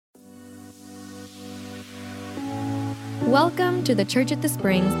Welcome to the Church at the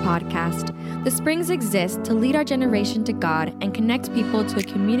Springs podcast. The Springs exists to lead our generation to God and connect people to a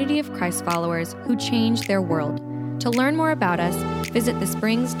community of Christ followers who change their world. To learn more about us, visit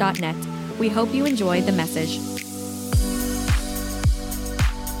thesprings.net. We hope you enjoy the message.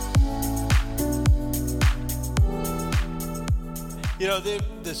 You know,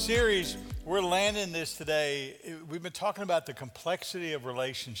 the series, we're landing this today. We've been talking about the complexity of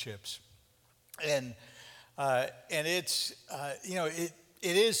relationships. And it's, it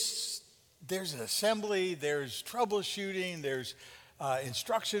is, there's an assembly, there's troubleshooting, there's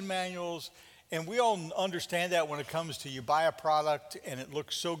instruction manuals. And we all understand that when it comes to you buy a product and it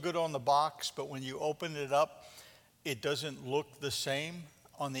looks so good on the box, but when you open it up, it doesn't look the same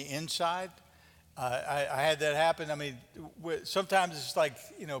on the inside. I had that happen. I mean, sometimes it's like,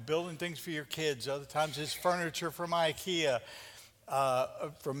 building things for your kids. Other times it's furniture from IKEA.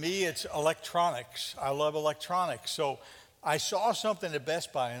 For me, it's electronics. I love electronics. So I saw something at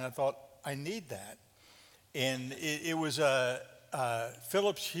Best Buy and I thought, I need that. And it was a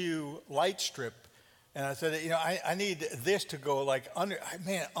Philips Hue light strip. And I said, I need this to go like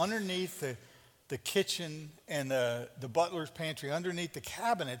underneath the kitchen and the butler's pantry, underneath the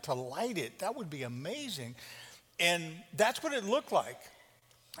cabinet to light it. That would be amazing. And that's what it looked like.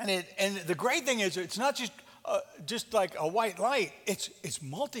 And the great thing is it's not just like a white light. It's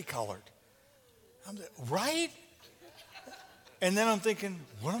multicolored. Right? And then I'm thinking,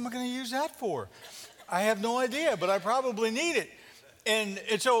 what am I going to use that for? I have no idea, but I probably need it.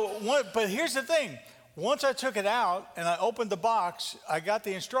 But here's the thing. Once I took it out and I opened the box, I got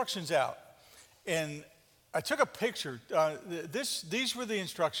the instructions out. And I took a picture. These were the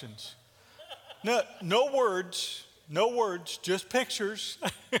instructions. No words, just pictures.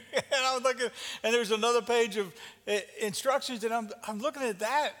 And I was looking, and there's another page of instructions, and I'm looking at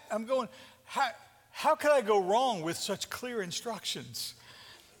that. I'm going, how could I go wrong with such clear instructions?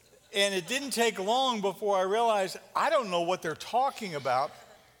 And it didn't take long before I realized I don't know what they're talking about.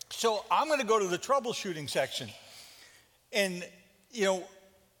 So I'm going to go to the troubleshooting section. And,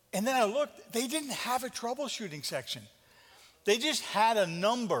 and then I looked, they didn't have a troubleshooting section. They just had a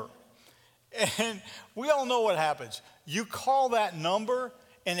number. And we all know what happens. You call that number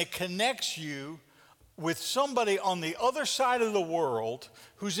and it connects you with somebody on the other side of the world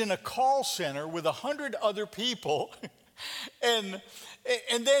who's in a call center with 100 other people. and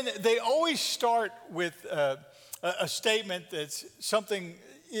then they always start with a statement that's something,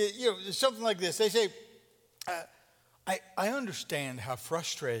 something like this. They say, I understand how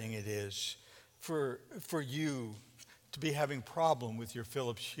frustrating it is for you to be having problem with your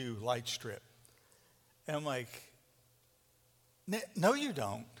Philips Hue light strip. And I'm like, no, you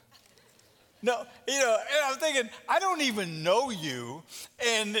don't. No, and I'm thinking, I don't even know you.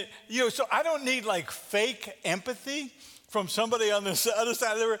 And, so I don't need like fake empathy from somebody on the other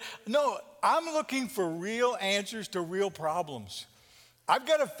side of the room. No, I'm looking for real answers to real problems. I've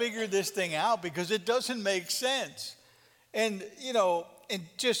got to figure this thing out because it doesn't make sense. And, and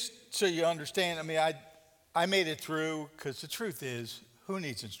just so you understand, I made it through because the truth is, who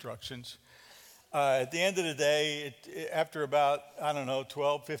needs instructions? At the end of the day, after about,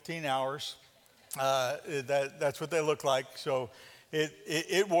 12, 15 hours, that's what they look like. So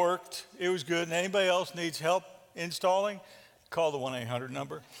it worked. It was good. And anybody else needs help installing, call the 1-800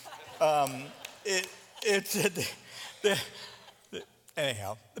 number.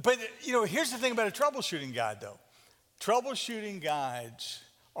 Anyhow, but, here's the thing about a troubleshooting guide, though. Troubleshooting guides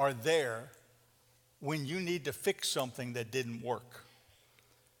are there when you need to fix something that didn't work.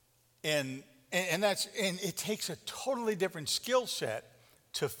 And it takes a totally different skill set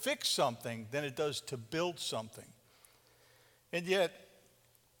to fix something than it does to build something. And yet,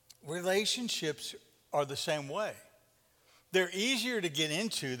 relationships are the same way. They're easier to get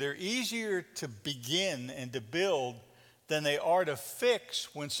into, they're easier to begin and to build than they are to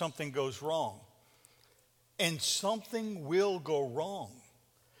fix when something goes wrong. And something will go wrong.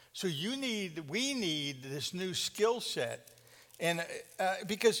 So we need this new skill set. And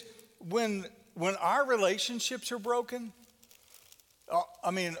because when our relationships are broken,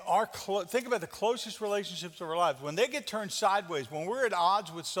 think about the closest relationships of our lives. When they get turned sideways, when we're at odds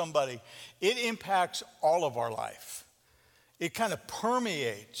with somebody, it impacts all of our life. It kind of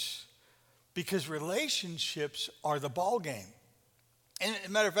permeates because relationships are the ball game. And as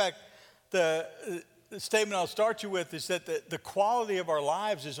a matter of fact, the statement I'll start you with is that the quality of our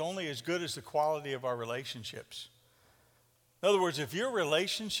lives is only as good as the quality of our relationships. In other words, if your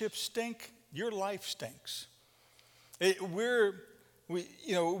relationships stink, your life stinks. We're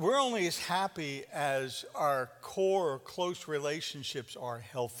only as happy as our core or close relationships are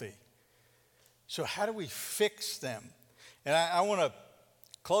healthy. So how do we fix them? And I want to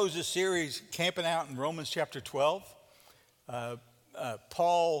close this series camping out in Romans chapter 12.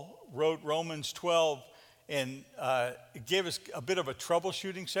 Paul wrote Romans 12 and it gave us a bit of a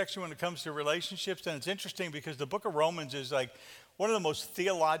troubleshooting section when it comes to relationships. And it's interesting because the book of Romans is like one of the most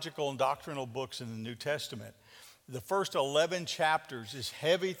theological and doctrinal books in the New Testament. The first 11 chapters is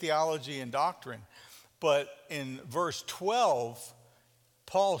heavy theology and doctrine. But in verse 12,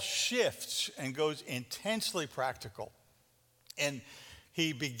 Paul shifts and goes intensely practical. And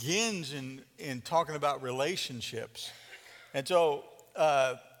he begins in talking about relationships. And so,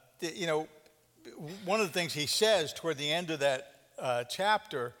 one of the things he says toward the end of that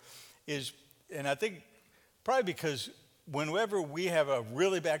chapter is, and I think probably because whenever we have a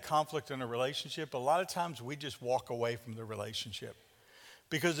really bad conflict in a relationship, a lot of times we just walk away from the relationship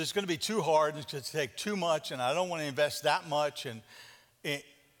because it's going to be too hard and it's going to take too much and I don't want to invest that much.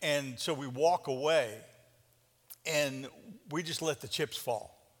 And so we walk away and we just let the chips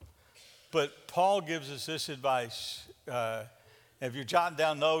fall. But Paul gives us this advice. If you're jotting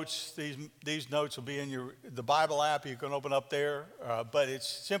down notes, these notes will be in the Bible app. You can open up there. But it's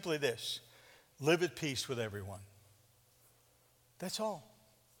simply this: live at peace with everyone. That's all.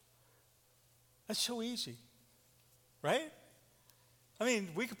 That's so easy, right? I mean,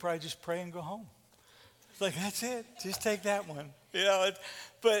 we could probably just pray and go home. It's like, that's it. Just take that one.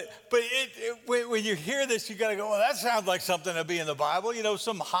 But when you hear this, you got to go, well, that sounds like something to be in the Bible.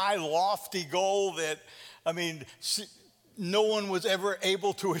 Some high, lofty goal that, no one was ever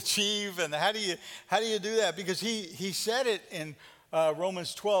able to achieve. And how do you do that? Because he said it in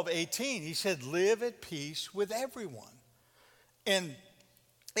Romans 12:18. He said, live at peace with everyone. And,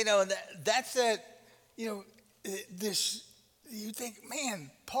 that's that, this, you think,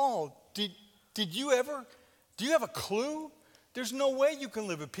 man, Paul, do you have a clue? There's no way you can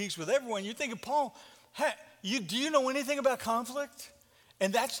live at peace with everyone. You're thinking, Paul, do you know anything about conflict?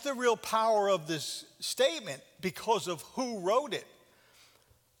 And that's the real power of this statement because of who wrote it.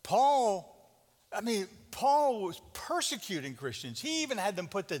 Paul was persecuting Christians. He even had them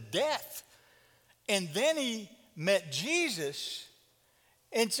put to death. And then he met Jesus.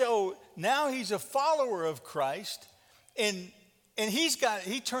 And so now he's a follower of Christ. And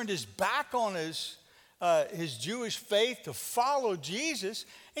he turned his back on his Jewish faith to follow Jesus.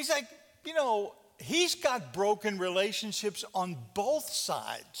 He's like, he's got broken relationships on both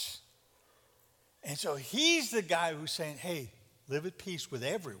sides. And so he's the guy who's saying, hey, live at peace with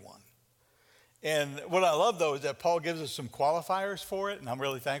everyone. And what I love, though, is that Paul gives us some qualifiers for it, and I'm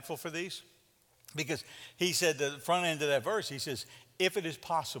really thankful for these. Because he said, the front end of that verse, he says, if it is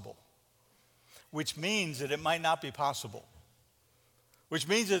possible, which means that it might not be possible. Which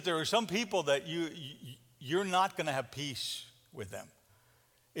means that there are some people that you're not going to have peace with them.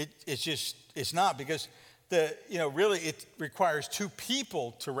 It's not, because really it requires two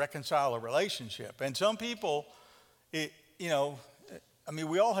people to reconcile a relationship. And some people, we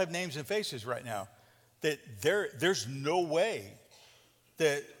all have names and faces right now that there's no way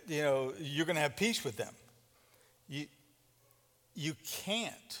that, you're going to have peace with them. You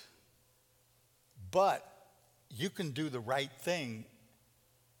can't, but you can do the right thing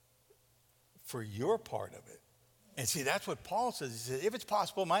for your part of it. And see, that's what Paul says. He says, if it's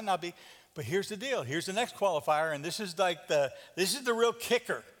possible, it might not be. But here's the deal. Here's the next qualifier. And this is the real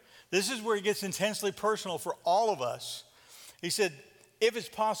kicker. This is where it gets intensely personal for all of us. He said, if it's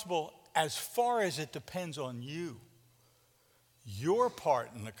possible, as far as it depends on you, your part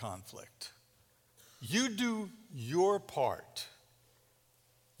in the conflict, you do your part.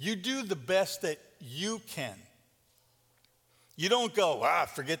 You do the best that you can. You don't go,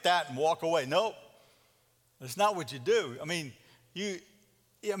 forget that and walk away. Nope. That's not what you do.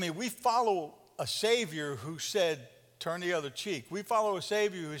 We follow a Savior who said, turn the other cheek. We follow a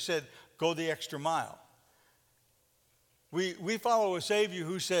Savior who said, go the extra mile. We follow a Savior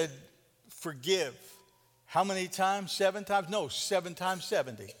who said, forgive. How many times? 7 times? No, 7 times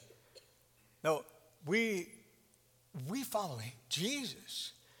 70. No, we follow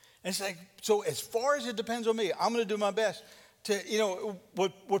Jesus. And it's like, so as far as it depends on me, I'm going to do my best.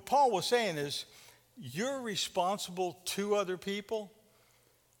 What Paul was saying is, you're responsible to other people,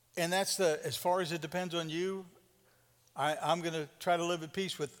 and that's as far as it depends on you, I'm going to try to live at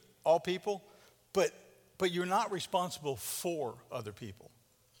peace with all people, but you're not responsible for other people.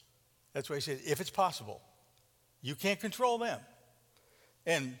 That's why he said, if it's possible, you can't control them.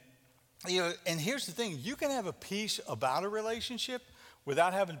 And here's the thing, you can have a peace about a relationship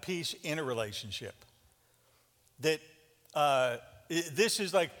without having peace in a relationship. This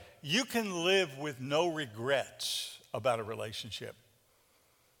is like, you can live with no regrets about a relationship.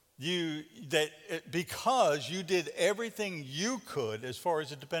 Because you did everything you could as far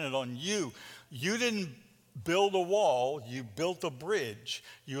as it depended on you. You didn't build a wall, you built a bridge.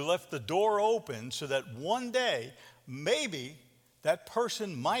 You left the door open so that one day, maybe that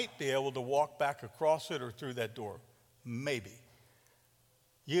person might be able to walk back across it or through that door. Maybe.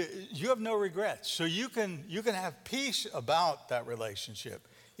 You have no regrets. So you can have peace about that relationship,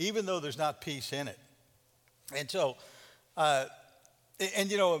 even though there's not peace in it. And so,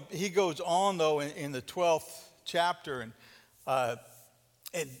 he goes on, though, in the 12th chapter, and I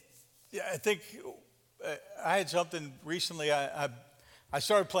think I had something recently. I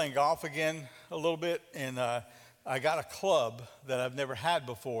started playing golf again a little bit, and I got a club that I've never had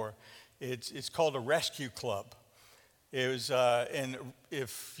before. It's called a rescue club. It was, and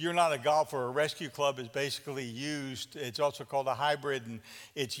if you're not a golfer, a rescue club is basically used. It's also called a hybrid, and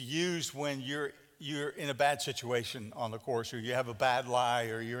it's used when you're in a bad situation on the course, or you have a bad lie,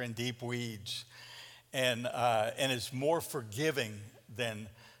 or you're in deep weeds, and it's more forgiving than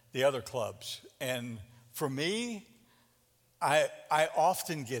the other clubs. And for me, I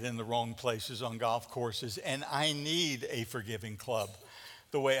often get in the wrong places on golf courses, and I need a forgiving club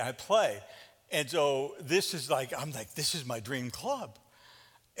the way I play. And so this is this is my dream club.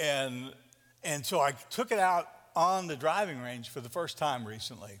 And so I took it out on the driving range for the first time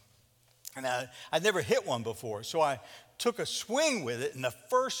recently. And I'd never hit one before. So I took a swing with it, and the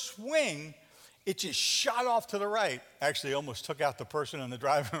first swing, it just shot off to the right. Actually, almost took out the person on the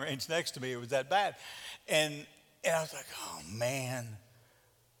driving range next to me. It was that bad. And I was like, oh, man,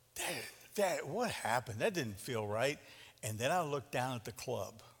 that what happened? That didn't feel right. And then I looked down at the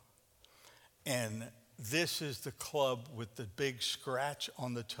club. And this is the club with the big scratch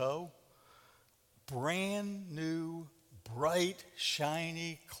on the toe. Brand new, bright,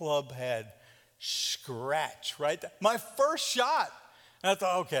 shiny club head scratch right there. My first shot. And I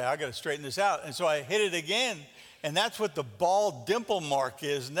thought, okay, I got to straighten this out. And so I hit it again, and that's what the bald dimple mark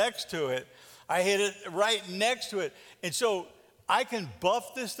is next to it. I hit it right next to it. And so I can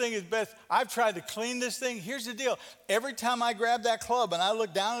buff this thing as best. I've tried to clean this thing. Here's the deal. Every time I grab that club and I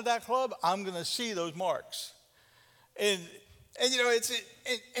look down at that club, I'm going to see those marks. And here's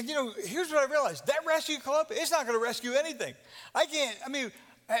what I realized. That rescue club, it's not going to rescue anything. But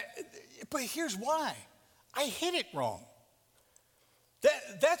here's why. I hit it wrong.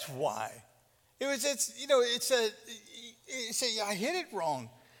 That's why. I hit it wrong.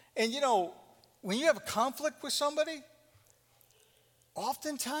 And when you have a conflict with somebody,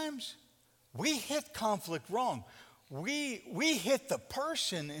 oftentimes we hit conflict wrong. We hit the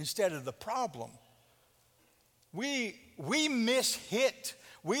person instead of the problem. We mishit.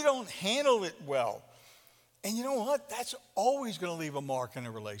 We don't handle it well. And you know what? That's always going to leave a mark in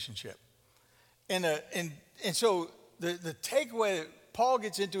a relationship. And so the takeaway that Paul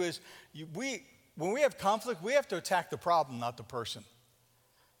gets into is when we have conflict, we have to attack the problem, not the person.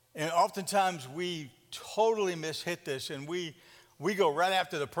 And oftentimes we totally mishit this, and we go right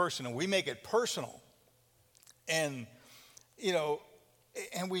after the person, and we make it personal. And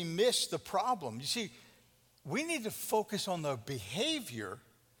we miss the problem. You see, we need to focus on the behavior,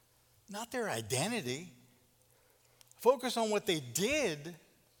 not their identity. Focus on what they did,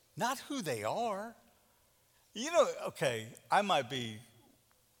 not who they are. Okay, I might be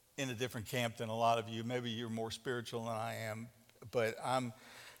in a different camp than a lot of you. Maybe you're more spiritual than I am. But I'm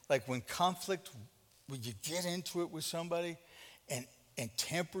like, when you get into it with somebody and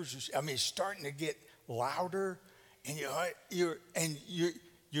tempers, it's starting to get louder, and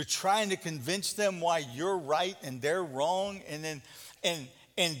you're trying to convince them why you're right and they're wrong, and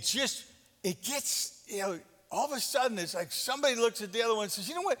just it gets, all of a sudden it's like somebody looks at the other one and says,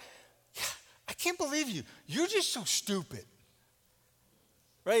 you know what? I can't believe you. You're just so stupid.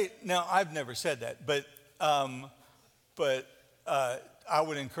 Right? Now, I've never said that, but I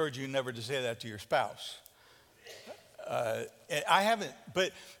would encourage you never to say that to your spouse. I haven't,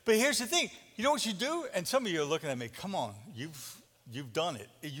 but here's the thing. You know what you do? And some of you are looking at me, come on, you've done it.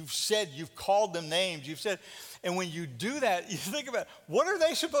 You've called them names, and when you do that, you think about, what are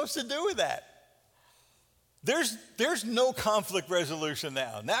they supposed to do with that? There's no conflict resolution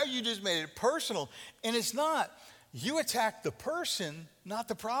now. Now you just made it personal, and it's not. You attack the person, not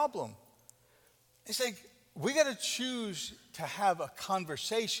the problem. It's like we got to choose to have a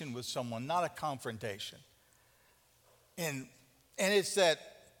conversation with someone, not a confrontation. And it's that,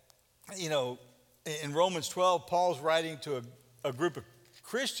 in Romans 12, Paul's writing to a group of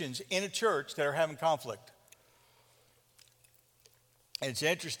Christians in a church that are having conflict. And it's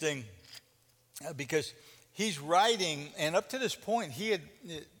interesting because he's writing, and up to this point,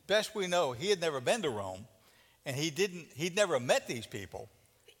 best we know, he had never been to Rome, and he'd never met these people.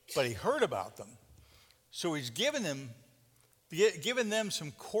 but he heard about them. So he's given them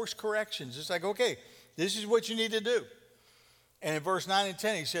some course corrections. It's like, okay, this is what you need to do. And in verse 9 and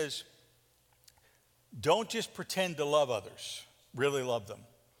 10, he says, don't just pretend to love others. Really love them.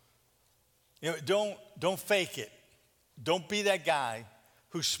 Don't fake it. Don't be that guy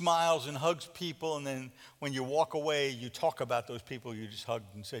who smiles and hugs people, and then when you walk away, you talk about those people you just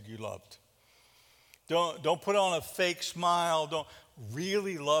hugged and said you loved. Don't put on a fake smile. Don't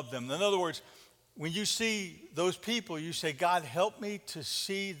really love them. In other words, when you see those people, you say, God, help me to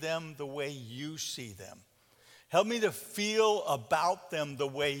see them the way you see them. Help me to feel about them the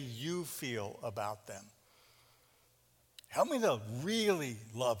way you feel about them. Help me to really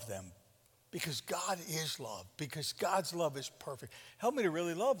love them, because God is love, because God's love is perfect. Help me to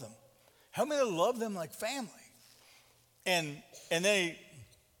really love them. Help me to love them like family. And then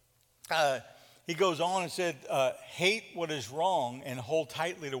he goes on and said, hate what is wrong and hold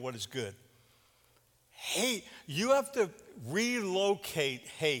tightly to what is good. Hate, you have to relocate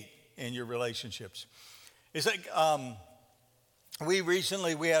hate in your relationships. It's like we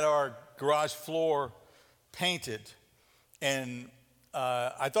had our garage floor painted, and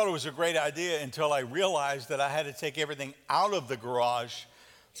I thought it was a great idea until I realized that I had to take everything out of the garage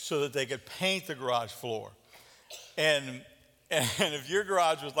so that they could paint the garage floor. And if your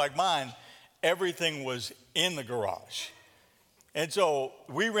garage was like mine, everything was in the garage. And so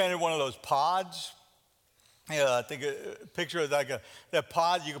we rented one of those pods. I think a picture of like that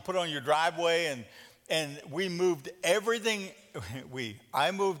pod you could put on your driveway, and we moved everything.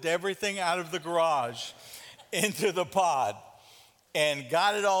 I moved everything out of the garage into the pod and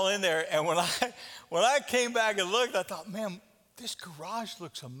got it all in there. And when I came back and looked, I thought, man, this garage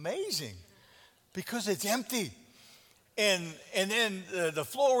looks amazing because it's empty. And then the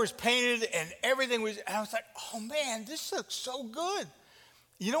floor was painted and everything was, and I was like, oh man, this looks so good.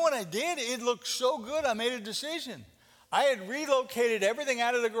 You know what I did? It looked so good, I made a decision. I had relocated everything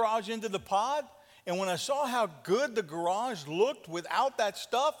out of the garage into the pod, and when I saw how good the garage looked without that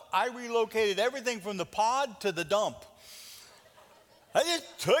stuff, I relocated everything from the pod to the dump. I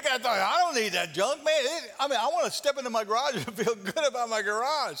thought, I don't need that junk, man. I want to step into my garage and feel good about my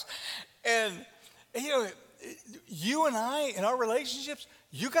garage. And, you and I, in our relationships,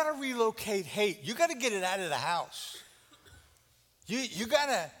 you got to relocate hate. You got to get it out of the house. You got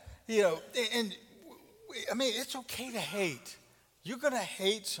to, it's okay to hate. You're going to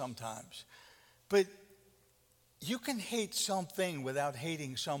hate sometimes. But you can hate something without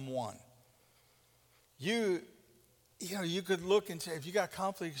hating someone. You could look and say, if you got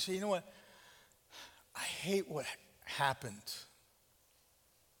conflict, you say, you know what? I hate what happened.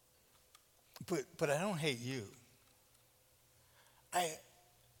 But I don't hate you.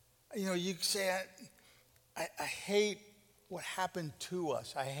 You say, I hate what happened to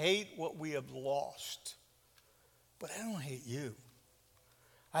us. I hate what we have lost. But I don't hate you.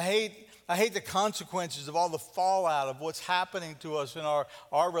 I hate the consequences of all the fallout of what's happening to us in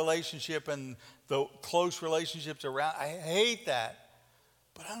our relationship and the close relationships around. I hate that.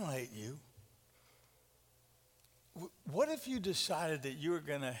 But I don't hate you. What if you decided that you were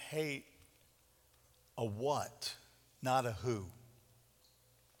going to hate a what, not a who?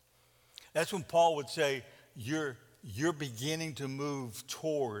 That's when Paul would say you're beginning to move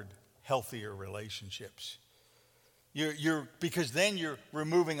toward healthier relationships. Because then you're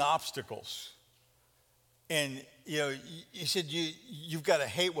removing obstacles. And you said you've got to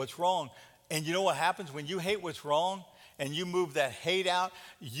hate what's wrong. And you know what happens when you hate what's wrong and you move that hate out?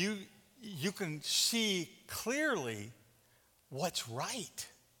 You can see clearly what's right.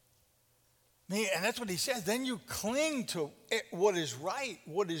 And that's what he says. Then you cling to what is right,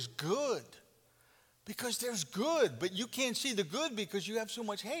 what is good. Because there's good, but you can't see the good because you have so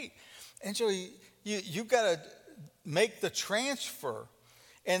much hate. And so you've got to make the transfer.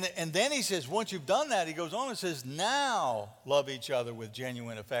 And then he says, once you've done that, he goes on and says, now love each other with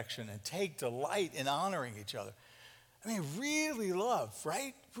genuine affection and take delight in honoring each other. Really love,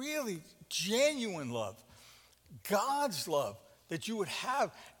 right? Really genuine love. God's love that you would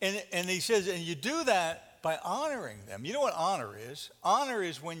have. And he says, and you do that by honoring them. You know what honor is? Honor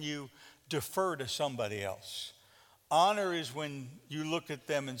is when you defer to somebody else. Honor is when you look at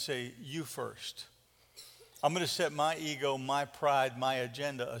them and say, you first. I'm going to set my ego, my pride, my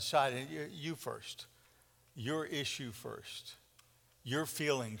agenda aside, and you first. Your issue first. Your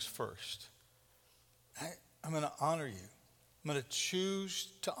feelings first. I'm going to honor you. I'm going to choose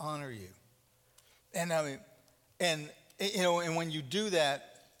to honor you. And when you do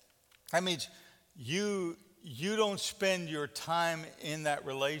that means you don't spend your time in that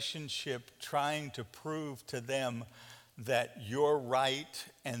relationship trying to prove to them that you're right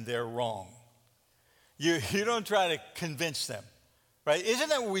and they're wrong. You don't try to convince them, right? Isn't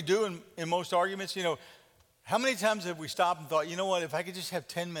that what we do in most arguments? You know, how many times have we stopped and thought, you know what, if I could just have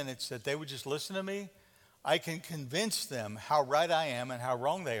 10 minutes that they would just listen to me, I can convince them how right I am and how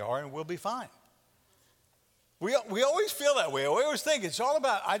wrong they are, and we'll be fine. We always feel that way. We always think it's all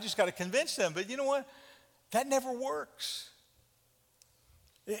about, I just got to convince them. But you know what? That never works.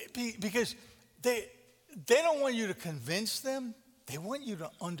 Because they don't want you to convince them. They want you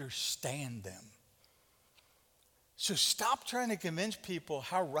to understand them. So stop trying to convince people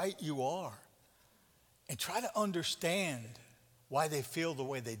how right you are and try to understand why they feel the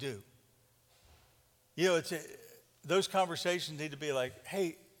way they do. You know, those conversations need to be like,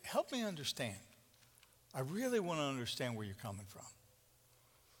 hey, help me understand. I really want to understand where you're coming from.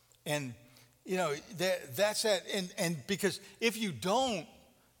 And, you know, that's that. And because if you don't,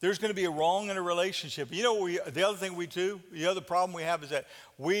 there's going to be a wrong in a relationship. You know, the other thing we do, the other problem we have is that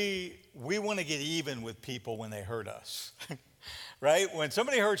we want to get even with people when they hurt us. Right? When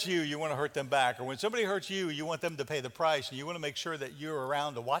somebody hurts you, you want to hurt them back. Or when somebody hurts you, you want them to pay the price. And you want to make sure that you're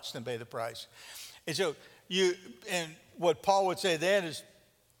around to watch them pay the price. And so and what Paul would say then is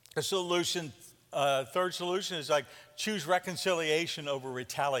a solution, third solution is like choose reconciliation over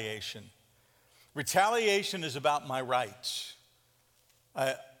retaliation. Retaliation is about my rights.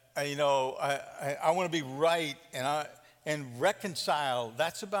 I want to be right and reconcile.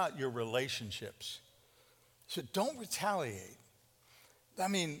 That's about your relationships. So don't retaliate. I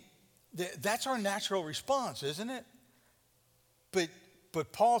mean, that's our natural response, isn't it?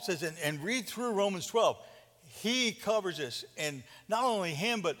 But Paul says, and read through Romans 12. He covers this. And not only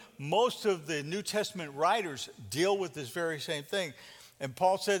him, but most of the New Testament writers deal with this very same thing. And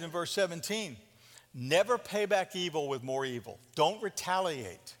Paul said in verse 17, never pay back evil with more evil. Don't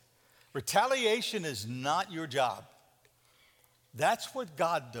retaliate. Retaliation is not your job. That's what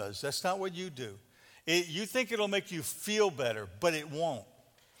God does. That's not what you do. You think it'll make you feel better, but it won't.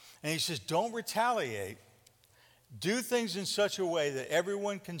 And he says, don't retaliate. Do things in such a way that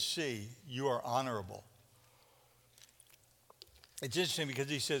everyone can see you are honorable. It's interesting because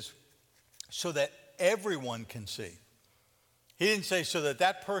he says, so that everyone can see. He didn't say so that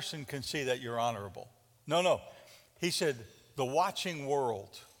that person can see that you're honorable. No. He said the watching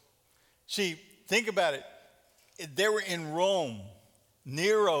world. See, think about it. They were in Rome,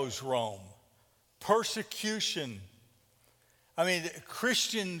 Nero's Rome, persecution. I mean,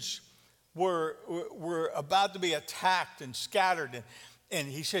 Christians were about to be attacked and scattered. And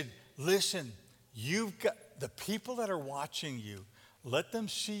he said, listen, you've got the people that are watching you, let them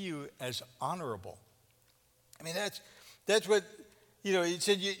see you as honorable. I mean, that's what, you know, he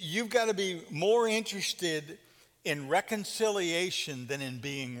said you've got to be more interested in reconciliation than in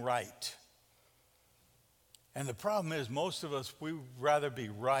being right. And the problem is most of us, we'd rather be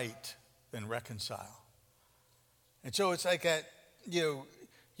right than reconcile. And so it's like that, you know,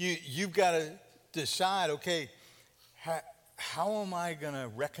 you've got to decide, okay, how am I going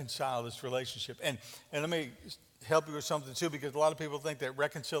to reconcile this relationship? And let me help you with something too, because a lot of people think that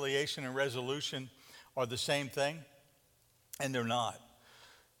reconciliation and resolution are the same thing, and they're not.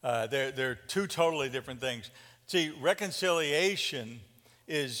 They're two totally different things. See, reconciliation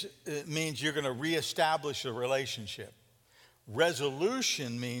means you're going to reestablish a relationship.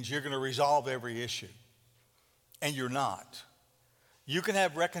 Resolution means you're going to resolve every issue, and you're not. You can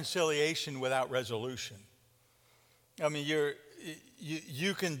have reconciliation without resolution. I mean,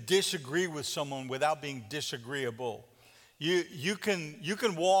 you can disagree with someone without being disagreeable. You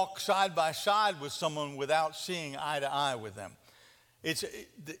can walk side by side with someone without seeing eye to eye with them.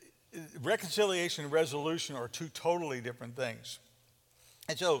 Reconciliation and resolution are two totally different things.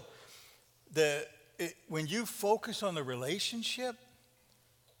 And so when you focus on the relationship,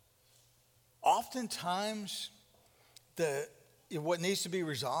 oftentimes what needs to be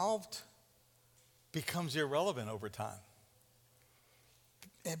resolved becomes irrelevant over time.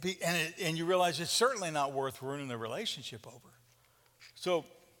 And you realize it's certainly not worth ruining the relationship over. So,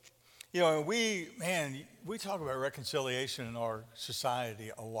 you know, we talk about reconciliation in our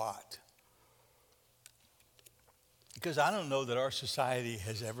society a lot. Because I don't know that our society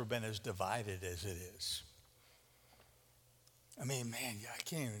has ever been as divided as it is. I mean, man, I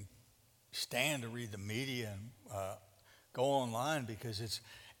can't even stand to read the media and go online because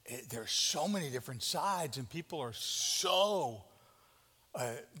there's so many different sides and people are so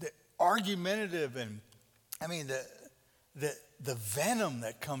argumentative, and I mean the venom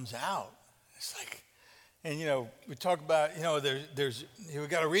that comes out. It's like, and you know, we talk about, you know, there's we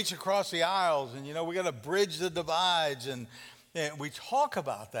got to reach across the aisles, and you know, we got to bridge the divides, and we talk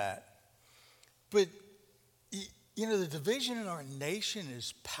about that. But the division in our nation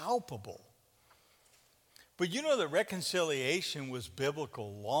is palpable. But you know that reconciliation was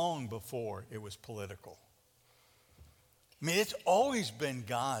biblical long before it was political. I mean, it's always been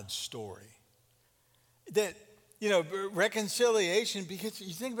God's story. That, reconciliation, because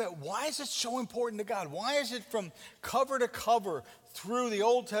you think about why is it so important to God? Why is it from cover to cover through the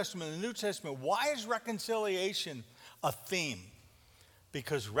Old Testament and the New Testament? Why is reconciliation a theme?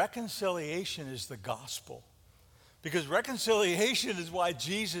 Because reconciliation is the gospel. Because reconciliation is why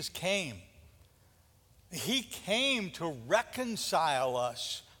Jesus came. He came to reconcile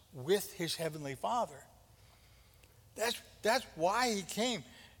us with his heavenly Father. That's why he came.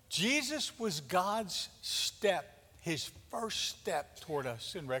 Jesus was God's step, his first step toward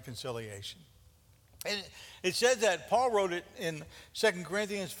us in reconciliation. And it says that, Paul wrote it in 2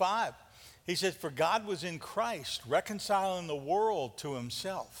 Corinthians 5. He says, for God was in Christ, reconciling the world to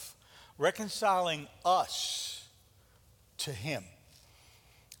himself, reconciling us to him,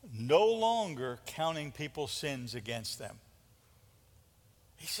 no longer counting people's sins against them.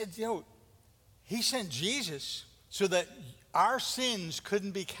 He said, he sent Jesus so that our sins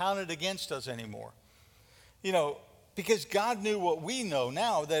couldn't be counted against us anymore. Because God knew what we know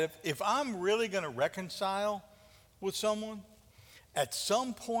now, that if I'm really going to reconcile with someone, at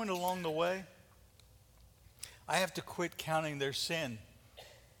some point along the way, I have to quit counting their sin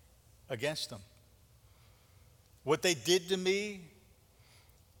against them. What they did to me,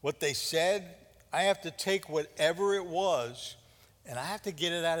 what they said, I have to take whatever it was and I have to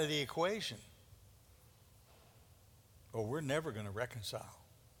get it out of the equation. Or we're never going to reconcile.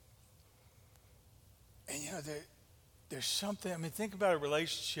 And there's something, think about a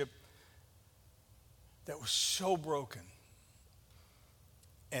relationship that was so broken.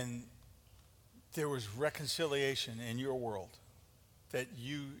 And there was reconciliation in your world that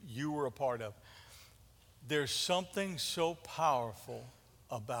you were a part of. There's something so powerful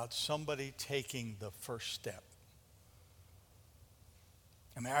about somebody taking the first step.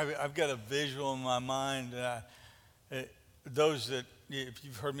 I've got a visual in my mind. Those that, if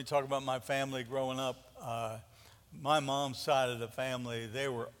you've heard me talk about my family growing up, my mom's side of the family, they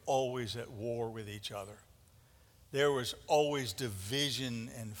were always at war with each other. There was always division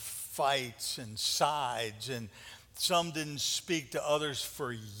and fights and sides, and some didn't speak to others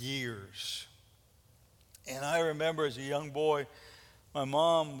for years. And I remember as a young boy, my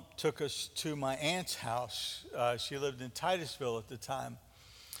mom took us to my aunt's house. She lived in Titusville at the time.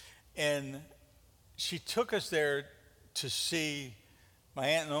 And she took us there to see my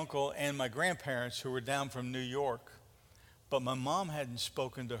aunt and uncle and my grandparents who were down from New York. But my mom hadn't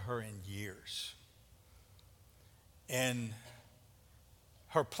spoken to her in years. And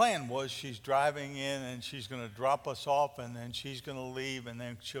her plan was she's driving in and she's going to drop us off and then she's going to leave and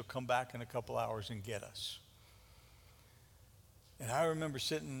then she'll come back in a couple hours and get us. And I remember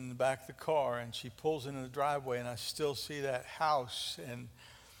sitting in the back of the car and she pulls into the driveway and I still see that house.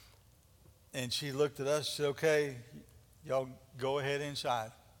 And she looked at us and said, okay, y'all go ahead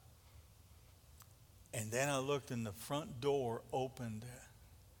inside. And then I looked and the front door opened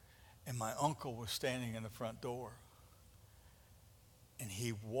and my uncle was standing in the front door. And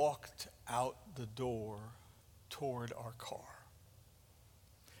he walked out the door toward our car.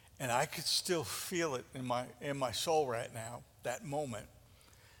 And I could still feel it in my soul right now, that moment.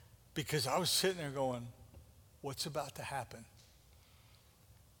 Because I was sitting there going, what's about to happen?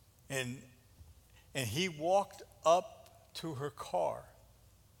 And he walked up to her car,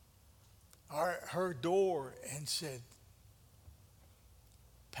 her door, and said,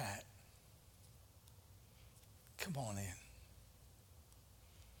 Pat, come on in.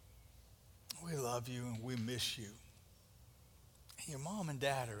 We love you and we miss you. And your mom and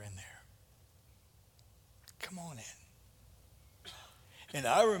dad are in there. Come on in. And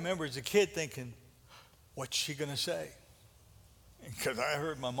I remember as a kid thinking, what's she going to say? Because I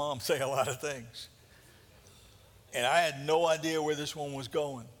heard my mom say a lot of things. And I had no idea where this one was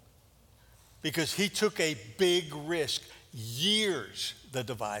going. Because he took a big risk. Years, the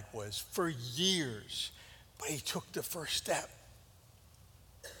divide was, for years. But he took the first step.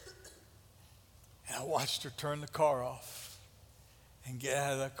 And I watched her turn the car off and get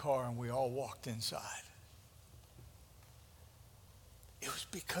out of that car, and we all walked inside. It was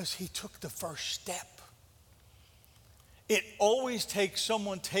because he took the first step. It always takes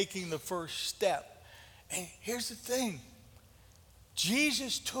someone taking the first step. And here's the thing.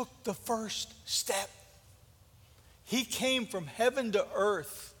 Jesus took the first step. He came from heaven to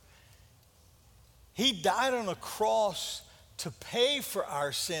earth. He died on a cross to pay for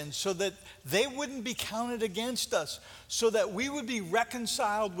our sins so that they wouldn't be counted against us, so that we would be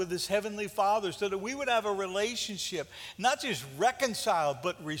reconciled with his heavenly Father, so that we would have a relationship, not just reconciled,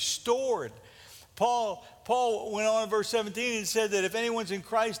 but restored. Paul went on in verse 17 and said that if anyone's in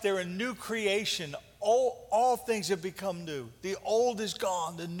Christ, they're a new creation. All things have become new. The old is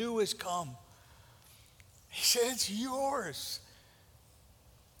gone, the new has come. He said, it's yours.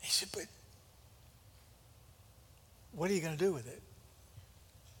 He said, but what are you going to do with it?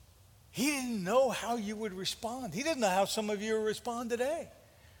 He didn't know how you would respond. He didn't know how some of you will respond today.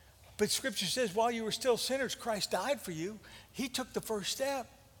 But Scripture says, while you were still sinners, Christ died for you. He took the first step.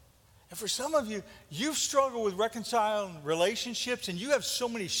 And for some of you, you've struggled with reconciling relationships, and you have so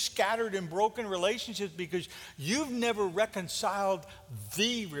many scattered and broken relationships because you've never reconciled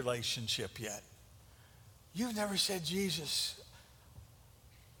the relationship yet. You've never said, Jesus,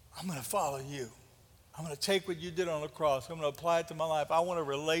 I'm going to follow you. I'm going to take what you did on the cross. I'm going to apply it to my life. I want a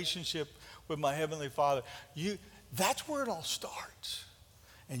relationship with my Heavenly Father. That's where it all starts.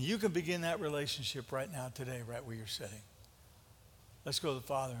 And you can begin that relationship right now, today, right where you're sitting. Let's go to the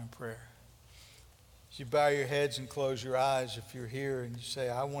Father in prayer. As you bow your heads and close your eyes, if you're here and you say,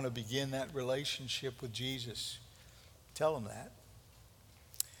 I want to begin that relationship with Jesus, tell him that.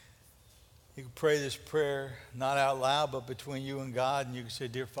 You can pray this prayer, not out loud, but between you and God, and you can say,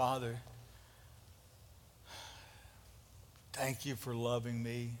 Dear Father, thank you for loving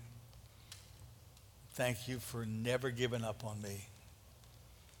me. Thank you for never giving up on me.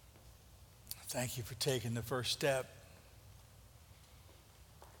 Thank you for taking the first step.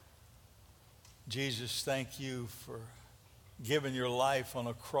 Jesus, thank you for giving your life on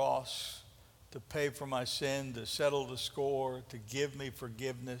a cross to pay for my sin, to settle the score, to give me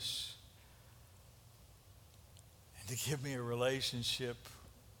forgiveness, and to give me a relationship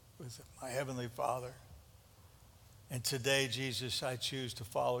with my Heavenly Father. And today, Jesus, I choose to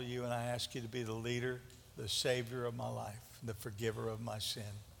follow you, and I ask you to be the leader, the Savior of my life, the forgiver of my sin.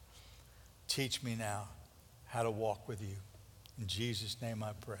 Teach me now how to walk with you. In Jesus' name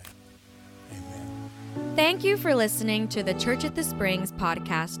I pray. Amen. Thank you for listening to the Church at the Springs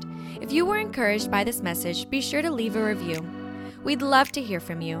podcast. If you were encouraged by this message, be sure to leave a review. We'd love to hear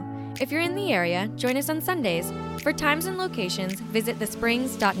from you. If you're in the area, join us on Sundays. For times and locations, visit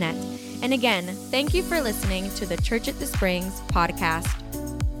thesprings.net. And again, thank you for listening to the Church at the Springs podcast.